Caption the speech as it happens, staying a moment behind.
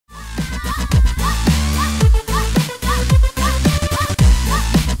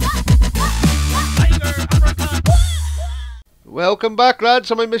Welcome back,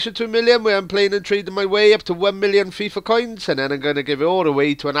 lads, on my mission to 1 million, where I'm playing and trading my way up to 1 million FIFA coins, and then I'm going to give it all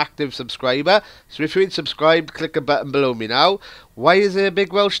away to an active subscriber. So if you ain't subscribed, click a button below me now. Why is there a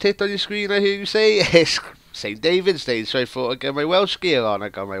big Welsh tit on your screen, I hear you say? It's St. David's Day, so I thought I'd get my Welsh gear on. I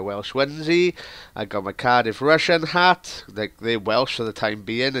got my Welsh onesie, I got my Cardiff Russian hat. They're Welsh for the time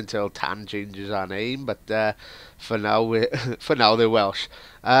being until Tan changes our name, but for now they're Welsh.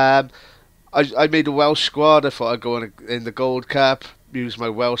 I made a Welsh squad. I thought I'd go in the Gold Cup, use my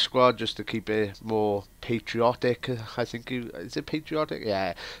Welsh squad just to keep it more patriotic. I think is it patriotic?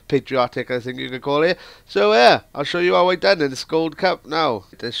 Yeah, patriotic. I think you could call it. So yeah, I'll show you how I done in this Gold Cup now.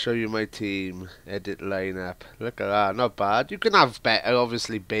 Let's show you my team. Edit lineup. Look at that, not bad. You can have better,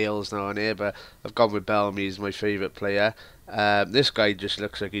 obviously Bale's now on here, but I've gone with Bellamy. He's my favourite player. This guy just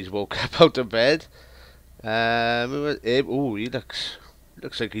looks like he's woke up out of bed. Oh, he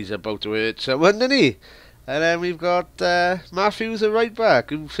looks like he's about to hurt someone, doesn't he? And then we've got Matthews, a right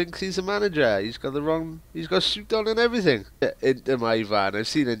back, who thinks he's a manager. He's got a suit on and everything. Into my van. I've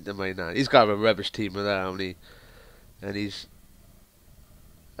seen into my van. He's got a rubbish team with that, hasn't he? And he's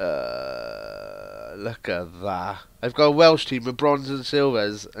look at that. I've got a Welsh team with bronze and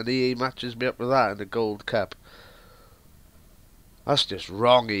silvers, and he matches me up with that in the Gold Cup. That's just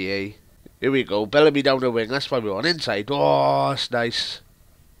wrong, EA. Here we go, Bellamy down the wing. That's why we're on inside. Oh, that's nice.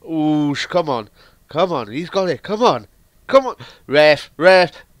 Ooh, come on. Come on, he's got it. Come on. Come on. Ref.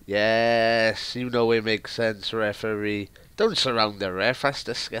 Yes, you know it makes sense, referee. Don't surround the ref. That's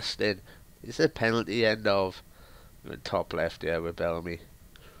disgusting. It's a penalty end of. Top left, yeah, with Bellamy.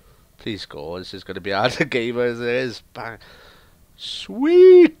 Please score. This is going to be hard to game as it is. Bang.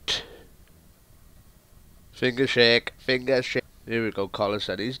 Sweet. Finger shake. Finger shake. Here we go,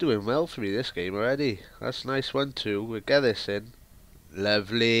 Collison. He's doing well for me this game already. That's nice 1-2. We'll get this in.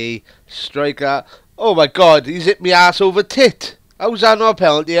 Lovely. Striker. Oh my god, he's hit me ass over tit. How's that not a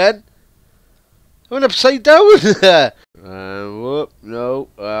penalty then? I went upside down. Whoop, no.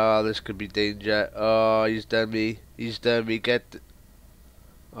 Oh, this could be danger. Oh, he's done me. He's done me.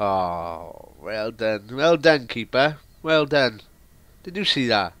 Oh, well done. Well done, keeper. Well done. Did you see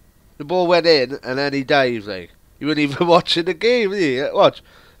that? The ball went in and then he dived like. You weren't even watching the game, did you? Watch.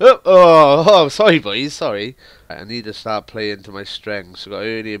 Oh, sorry, boys. Sorry. I need to start playing to my strengths. I've got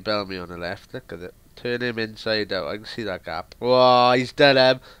Ernie and Bellamy on the left. Look at it. Turn him inside out. I can see that gap. Oh, he's done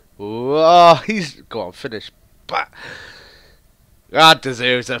him. Oh, he's... Go on, finish. Bah. That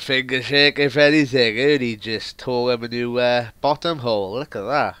deserves a finger shake, if anything. Ernie just tore him a new bottom hole. Look at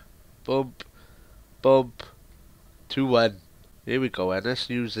that. Bump. Bump. 2-1. Here we go, and let's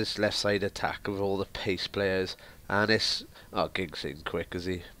use this left side attack of all the pace players. And it's... Oh, Giggs in quick, is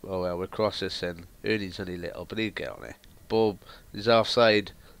he? Oh well, we'll cross this in. Ernie's only little, but he'll get on it. Boom. He's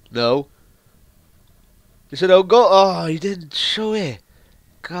offside. No. He said, oh, go. Oh, he didn't show it.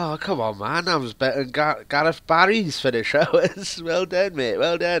 God, come on, man. That was better than Gareth Barry's finish hours. Well done, mate.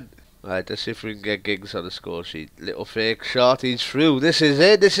 Well done. Right, let's see if we can get Giggs on the score sheet. Little fake shot. He's through. This is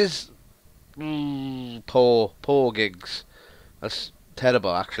it. This is... Poor Giggs. That's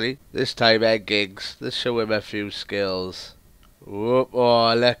terrible, actually. This time, Giggs. Let's show him a few skills. Whoop.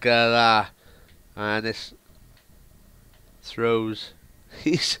 Oh, look at that. And this throws.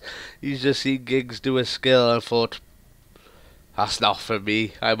 He's just seen Giggs do a skill and thought, that's not for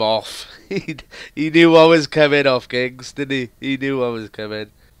me. I'm off. He knew what was coming off Giggs, didn't he? He knew what was coming.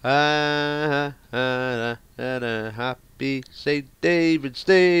 Happy St. David's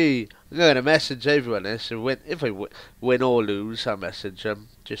Day. I'm going to message everyone this, and if I win or lose, I'll message them,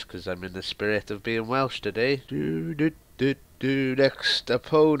 just because I'm in the spirit of being Welsh today. Next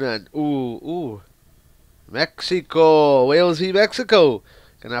opponent. Ooh. Mexico. Wales v Mexico.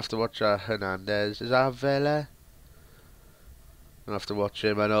 Gonna have to watch Hernandez. Is that Vela? Gonna have to watch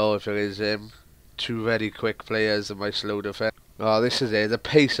him. I know if it is him. Two very quick players and my slow defense. Oh, this is it. The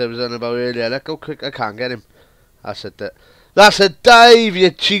pace I was on about earlier. Look how quick I can't get him. That's a dive,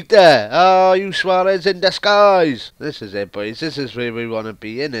 you cheater! Oh, you Suarez in disguise! This is it, boys. This is where we want to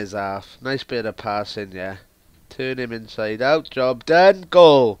be, in his half. Nice bit of passing, yeah. Turn him inside out. Job done.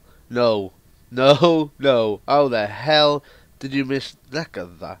 Goal! No. How the hell did you miss? Look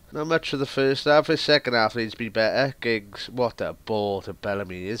at that. Not much for the first half. The second half needs to be better. Giggs, what a ball to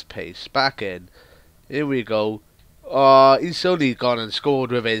Bellamy. His pace. Back in. Here we go. Oh, he's only gone and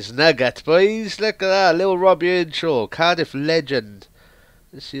scored with his nugget, boys. Look at that. Little Robbie Earnshaw, Cardiff legend.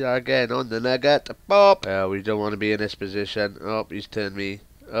 Let's see that again on the nugget. Bop. Oh, we don't want to be in this position. Oh, he's turned me.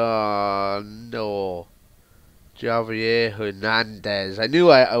 Oh, no. Javier Hernandez. I knew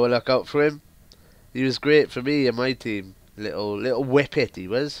I would look out for him. He was great for me and my team. Little whippet he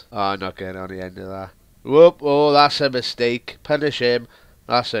was. Oh, I'm not getting on the end of that. Whoop, oh, that's a mistake. Punish him.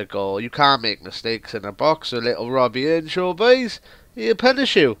 That's a goal. You can't make mistakes in a box, so little Robbie Earnshaw, boys. He'll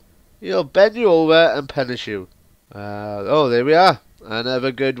punish you. He'll bend you over and punish you. Oh, there we are.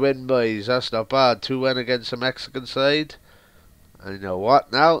 Another good win, boys. That's not bad. 2-1 against the Mexican side. And you know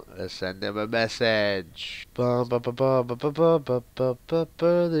what now? Let's send him a message. Oh,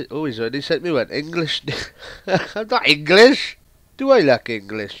 he's already sent me one. English. I'm not English. Do I look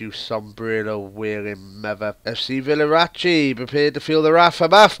English, you sombrero wearing mother? FC Villarachi, prepare to feel the wrath of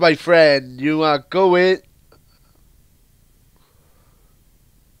Maff, my friend. You are going.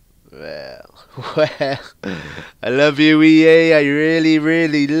 Well, I love you, EA. I really,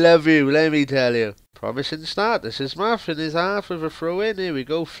 really love you, let me tell you. Promising start. This is Maff in his half with a throw in. Here we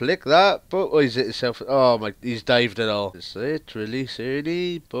go. Flick that. But oh, he's hit himself. Oh my! He's dived it all. That's it. Release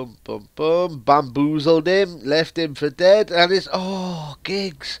early. Boom, boom, boom. Bamboozled him. Left him for dead. And it's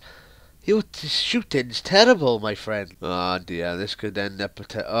Giggs. Your shooting's terrible, my friend. Oh dear. This could end up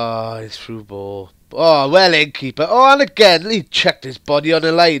his through ball. Oh, well in, keeper. Oh, and again, he checked his body on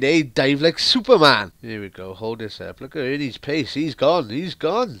the line. He dived like Superman. Here we go. Hold this up. Look at Ernie's pace. He's gone. He's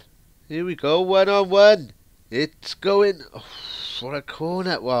gone. Here we go, 1-on-1. It's going. Oh, what a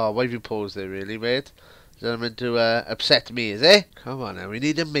corner. Wow, why have you paused there, really, mate? Is that meant to upset me, is it? Come on now, we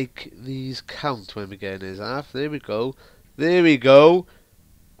need to make these count when we get in his half. There we go. There we go.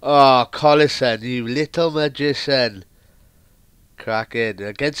 Oh, Collison, you little magician. Cracking.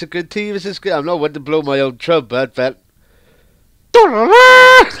 Against a good team, this is good. I'm not one to blow my own trumpet, but. Here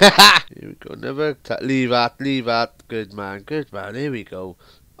we go, never. Leave that. Good man. Here we go.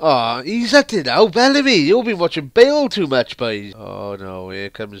 Oh, he's at it now, Bellamy. You've been watching Bale too much, boys. Oh no,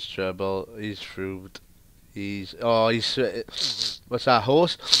 here comes trouble. He's through. He's what's that,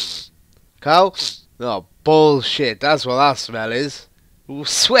 horse? Cow? Oh, bullshit. That's what that smell is.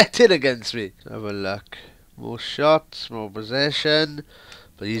 Who's sweating against me? Have a look. More shots, more possession,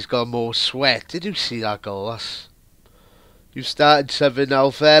 but he's got more sweat. Did you see that goal? You started something now,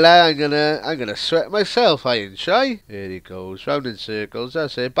 fella. I'm gonna sweat myself. I ain't shy. Here he goes, round in circles.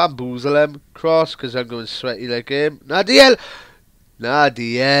 That's it. Bamboozle him. Cross, because I'm going sweaty like him. Nadiello.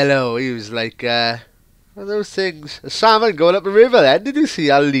 He was like, one of those things. A salmon going up the river then. Did you see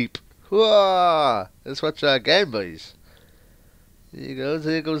that leap? Whoa. Let's watch that again, boys. Here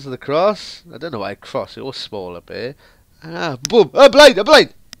goes the cross. I don't know why I cross. It was small up here. Boom. A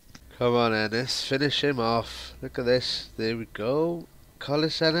blind. Come on, Ennis, finish him off. Look at this. There we go.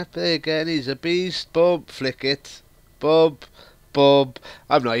 Collison up there again. He's a beast. Boom. Flick it. Boom.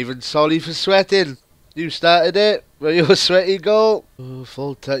 I'm not even sorry for sweating. You started it. Well, your sweaty goal. Oh,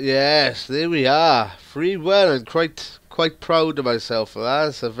 full time. Yes, there we are. 3-1. I'm quite proud of myself for that.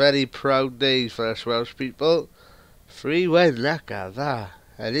 It's a very proud day for us Welsh people. 3-1. Look at that.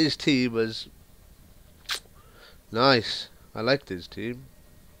 And his team was nice. I liked his team.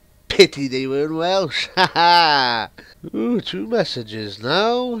 Pity they weren't Welsh. Ooh, 2 messages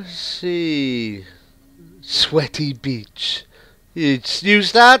now. Let's see. Sweaty beach. You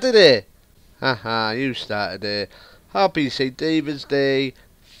started it. You started it. Happy St. David's Day,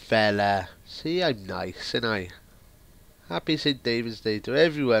 fella. See, I'm nice, ain't I? Happy St. David's Day to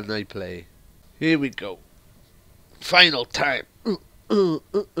everyone I play. Here we go. Final time.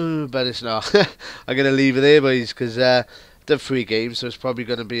 But it's not. I'm going to leave it there, boys, because done 3 games, so it's probably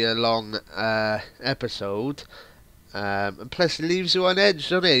going to be a long episode. And plus it leaves you on edge,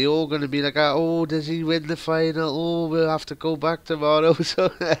 doesn't it? You're all going to be like, oh, does he win the final? Oh, we'll have to go back tomorrow.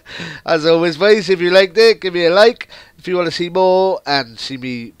 So, as always, boys, if you liked it, give me a like. If you want to see more and see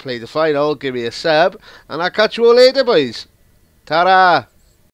me play the final, give me a sub. And I'll catch you all later, boys. Ta-ra!